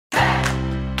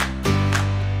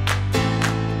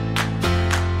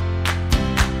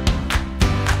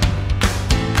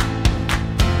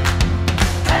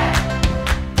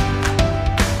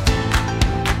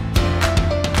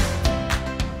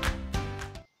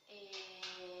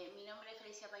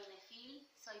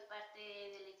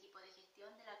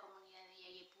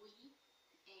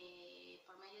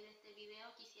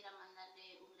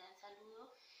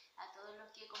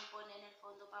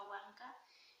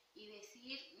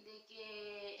de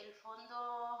que el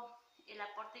fondo, el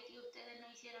aporte que ustedes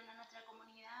nos hicieron a nuestra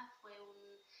comunidad fue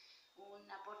un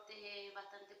aporte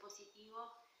bastante positivo,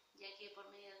 ya que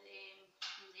por medio de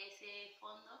ese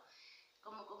fondo,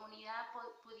 como comunidad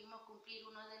pudimos cumplir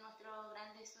uno de nuestros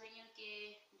grandes sueños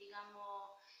que,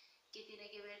 digamos, que tiene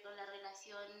que ver con la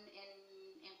relación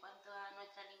en cuanto a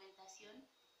nuestra alimentación.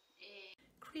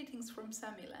 Greetings from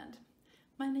Samiland.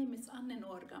 My name is Anne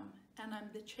Norgam and I'm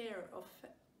the chair of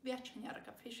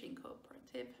Viatjanjarka Fishing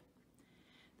Cooperative.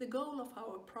 The goal of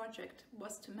our project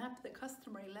was to map the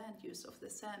customary land use of the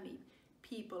Sami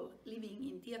people living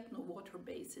in Tietno water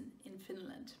basin in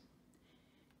Finland.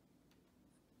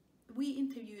 We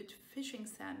interviewed fishing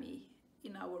Sami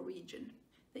in our region.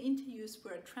 The interviews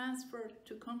were transferred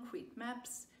to concrete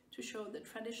maps to show the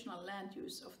traditional land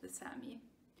use of the Sami.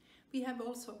 We have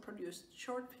also produced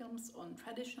short films on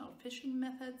traditional fishing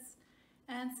methods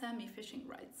and Sami fishing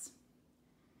rights.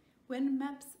 When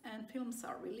maps and films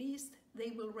are released,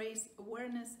 they will raise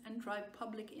awareness and drive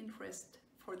public interest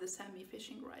for the Sami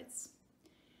fishing rights.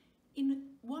 In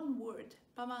one word,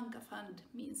 Pawanka Fund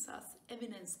means as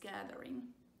evidence gathering.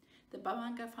 The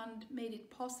Pawanka Fund made it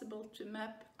possible to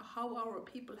map how our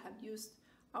people have used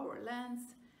our lands,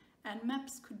 and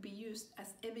maps could be used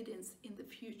as evidence in the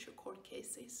future court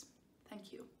cases.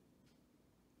 Thank you.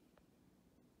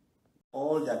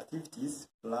 All the activities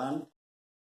planned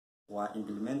were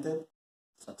implemented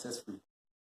successfully,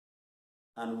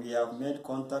 and we have made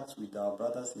contacts with our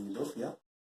brothers in Ethiopia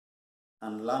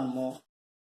and learn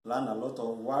a lot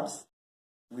of words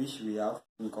which we have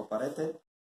incorporated,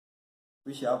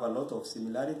 which have a lot of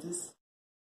similarities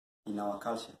in our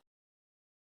culture.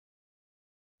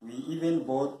 We even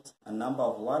bought a number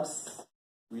of words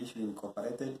which we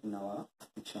incorporated in our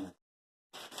dictionary.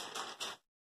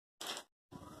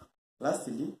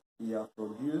 Lastly, we have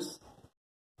produced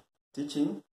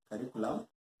teaching curriculum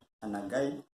and a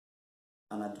guide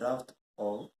and a draft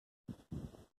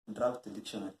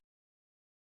dictionary.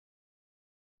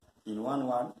 In one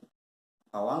word,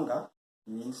 Pawanka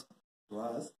means to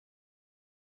us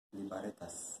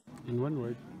liberators. In one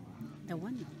word. The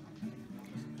one.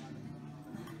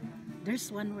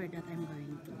 There's one word that I'm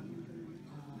going to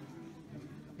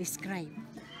describe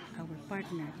our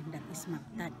partner, and that is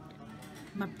Magtad.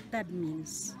 Magtad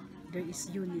means there is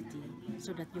unity,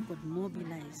 so that you could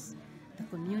mobilize the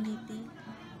community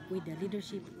with the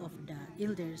leadership of the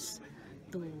elders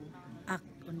to act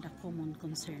on the common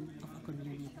concern of a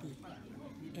community.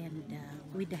 And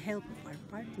with the help of our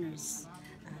partners,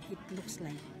 it looks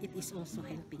like it is also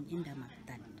helping in the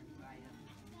Magtad.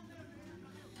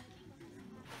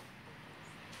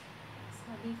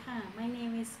 My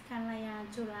name is Kalaya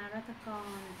Jularatakon.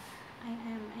 I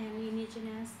am an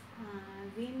indigenous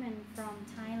woman from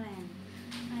Thailand.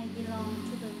 I belong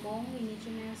to the Hmong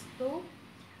indigenous group.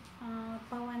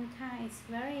 Pawanka is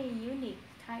very unique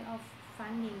type of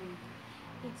funding.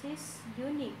 It is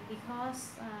unique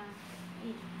because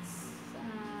it's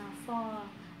for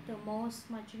the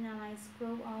most marginalized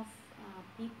group of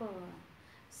people,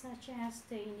 such as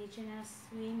the indigenous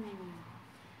women.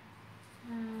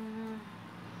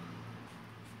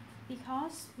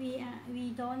 Because we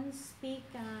don't speak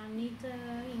neither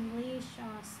English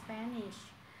or Spanish,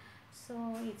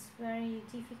 so it's very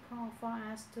difficult for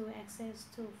us to access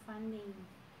to funding.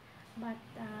 But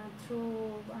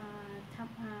through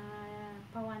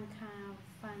Pawanka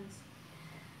funds,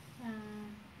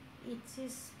 it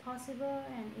is possible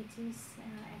and it is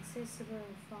accessible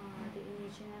for the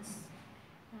indigenous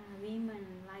women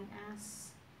like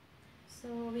us. So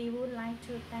we would like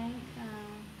to thank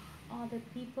all the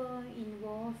people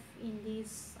involved in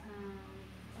this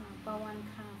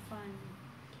Pawanka Fund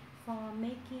for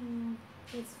making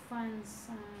its funds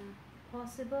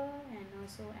possible and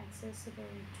also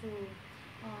accessible to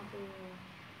all the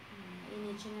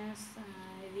indigenous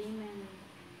women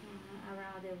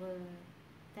around the world.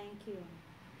 Thank you.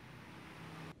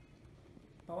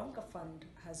 Pawanka Fund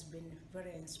has been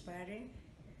very inspiring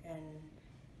and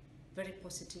very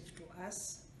positive to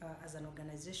us as an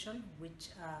organization which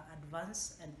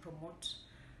advance and promote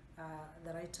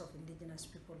the rights of indigenous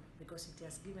people, because it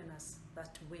has given us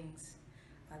that wings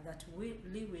that we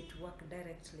live to work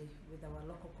directly with our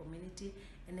local community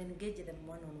and engage them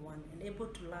one-on-one and able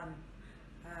to learn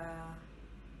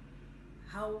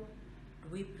how do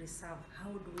we preserve, how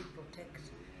do we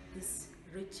protect this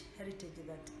rich heritage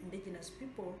that indigenous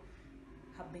people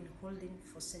have been holding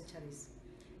for centuries.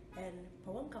 And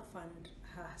Pawanka Fund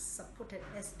has supported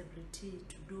SWT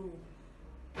to do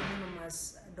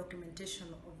anonymous documentation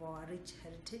of our rich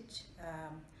heritage.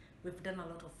 We've done a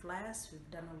lot of flyers, we've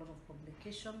done a lot of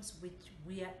publications, which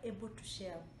we are able to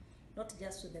share not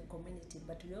just to the community,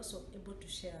 but we're also able to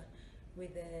share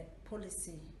with the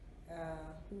policy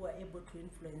who are able to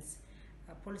influence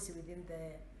policy within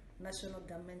the national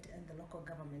government and the local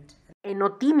government. En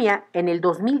Otimia, en el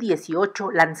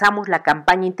 2018, lanzamos la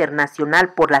campaña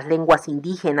internacional por las lenguas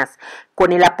indígenas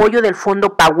con el apoyo del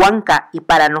Fondo Pawanka y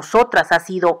para nosotras ha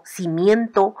sido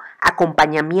cimiento,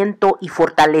 acompañamiento y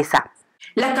fortaleza.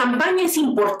 La campaña es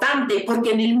importante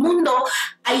porque en el mundo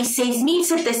hay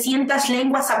 6.700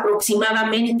 lenguas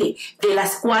aproximadamente, de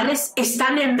las cuales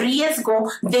están en riesgo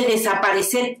de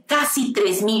desaparecer casi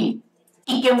 3.000.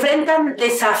 Y que enfrentan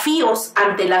desafíos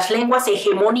ante las lenguas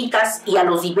hegemónicas y a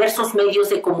los diversos medios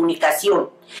de comunicación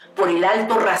por el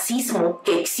alto racismo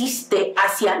que existe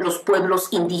hacia los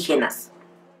pueblos indígenas.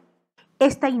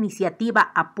 Esta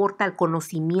iniciativa aporta al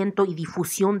conocimiento y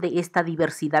difusión de esta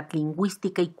diversidad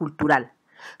lingüística y cultural.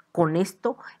 Con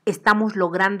esto estamos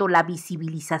logrando la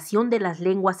visibilización de las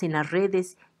lenguas en las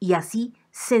redes y así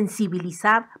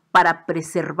sensibilizar para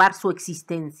preservar su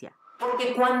existencia.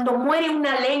 Porque cuando muere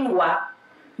una lengua,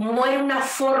 muere una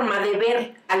forma de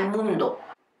ver al mundo.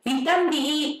 Vitan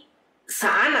di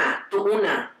saana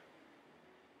tuuna,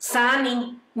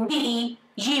 saani di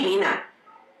jibina.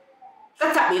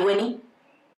 Tatabi weni.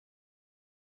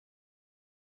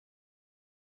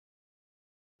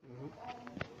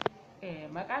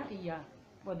 Maqaan kiyya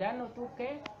Godaanoo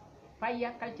Tukkee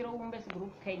Fayyaa Cultural Women's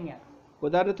Group Kenya.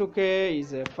 Godaanoo Tukkee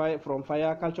is from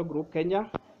Fayyaa Cultural Group Kenya.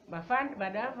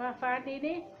 Badaa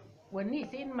faanini wanni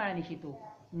isin maanishitu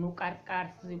nu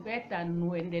qarqaarsifeetta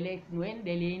nu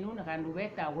endeleenu kan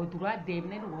dubeetta waduraa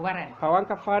deemne nu waran.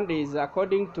 Pawanka Fund is,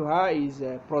 according to her, is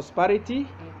prosperity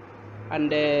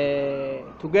and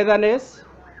togetherness.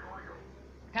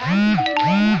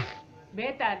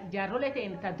 Beta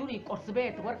jaroleteen ka duri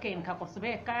qorsbeet warkeen ka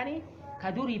qorsbeet kaani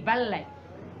ka duri ballay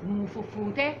nu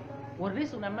fufuute warri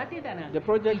sun ammatti dana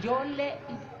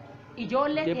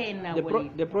ijoollee teenna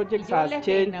waliin the project has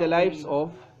changed the lives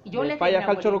of the Fayyaa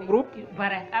Cultural Group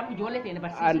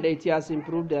and it has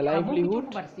improved their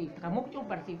livelihood.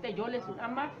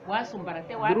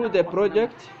 Through the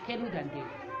project,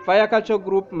 Fayyaa Cultural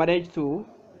Group managed to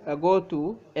go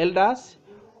to elders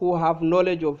who have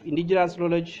knowledge of indigenous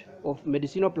knowledge of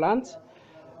medicinal plants,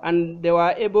 and they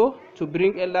were able to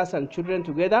bring elders and children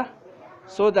together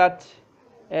so that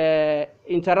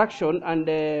interaction and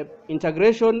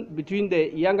integration between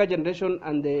the younger generation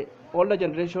and the older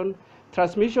generation,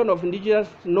 transmission of indigenous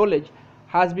knowledge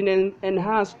has been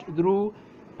enhanced through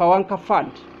Pawanka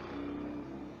Fund.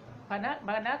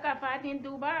 Banaka Fund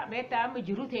duba beta am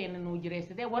jiruteen nu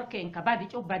jireessite warkeen ka badi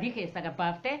badi keessa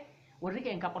gabbaafte warri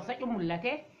keen ka qorsa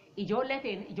cumullate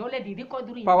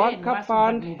Pawanka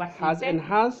Fund has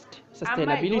enhanced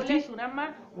sustainability.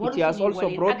 It has also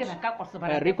brought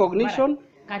recognition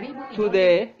to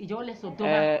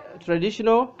the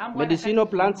traditional medicinal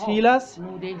plant healers,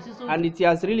 and it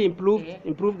has really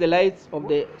improved the lives of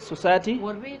the society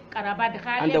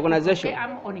and the organization.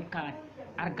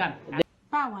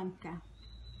 Pawanka,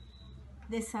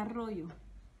 desarrollo,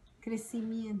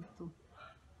 crecimiento,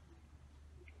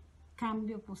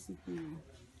 cambio positivo.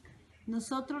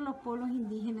 Nosotros los pueblos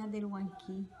indígenas del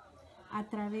Huanquí, a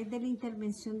través de la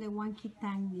intervención de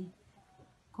Huanquitangui,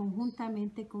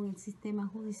 conjuntamente con el sistema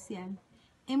judicial,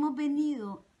 hemos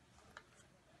venido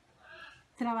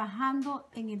trabajando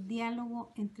en el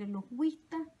diálogo entre los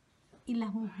huistas y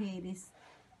las mujeres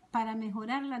para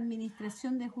mejorar la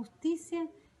administración de justicia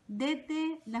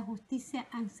desde la justicia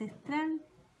ancestral,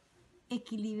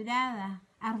 equilibrada,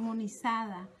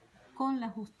 armonizada con la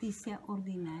justicia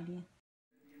ordinaria.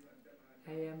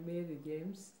 I am Mary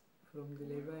James from the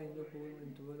Labor and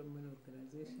Women Development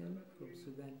Organization from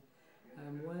Sudan. I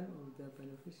am one of the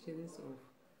beneficiaries of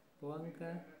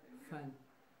Pawanka Fund,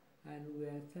 and we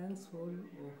are thankful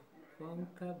of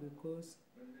Pawanka because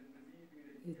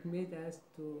it made us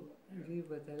to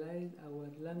revitalize our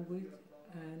language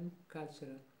and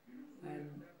culture.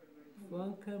 And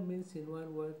Pawanka means in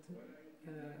one word,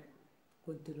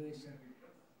 continuation.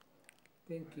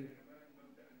 Thank you.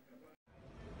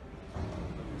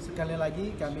 Sekali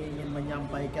lagi kami ingin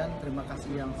menyampaikan terima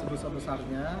kasih yang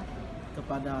sebesar-besarnya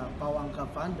kepada Pawanka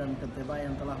Fund dan Keteba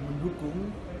yang telah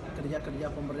mendukung kerja-kerja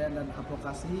pemberdayaan dan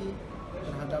advokasi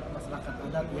terhadap masyarakat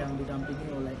adat yang didampingi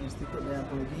oleh Institut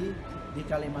Dietologi di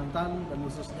Kalimantan dan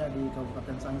khususnya di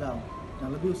Kabupaten Sanggau, dan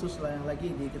lebih khusus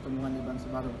lagi di Ketemuan Iban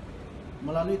Sebaru.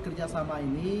 Melalui kerjasama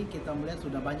ini kita melihat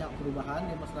sudah banyak perubahan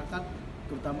di masyarakat,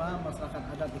 terutama masyarakat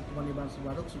adat di Ketemuan Iban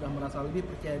Sebaru sudah merasa lebih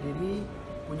percaya diri,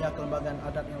 punya kelembagaan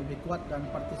adat yang lebih kuat, dan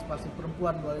partisipasi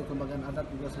perempuan melalui kelembagaan adat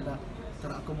juga sudah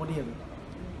terakomodir.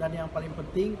 Dan yang paling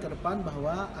penting ke depan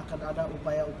bahwa akan ada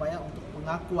upaya-upaya untuk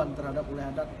pengakuan terhadap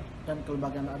wilayah adat dan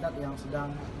kelembagaan adat yang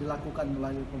sedang dilakukan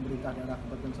melalui pemerintah daerah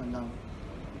Kabupaten Sanggau.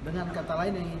 Dengan kata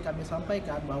lain yang ingin kami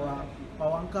sampaikan bahwa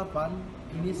Pawanka Fund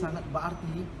ini sangat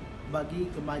berarti bagi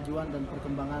kemajuan dan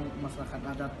perkembangan masyarakat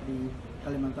adat di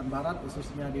Kalimantan Barat,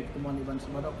 khususnya di Pertemuan Iban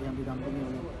Sumodok yang didampingi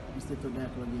oleh Institut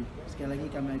Diakologi. Sekali lagi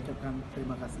kami ucapkan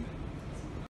terima kasih.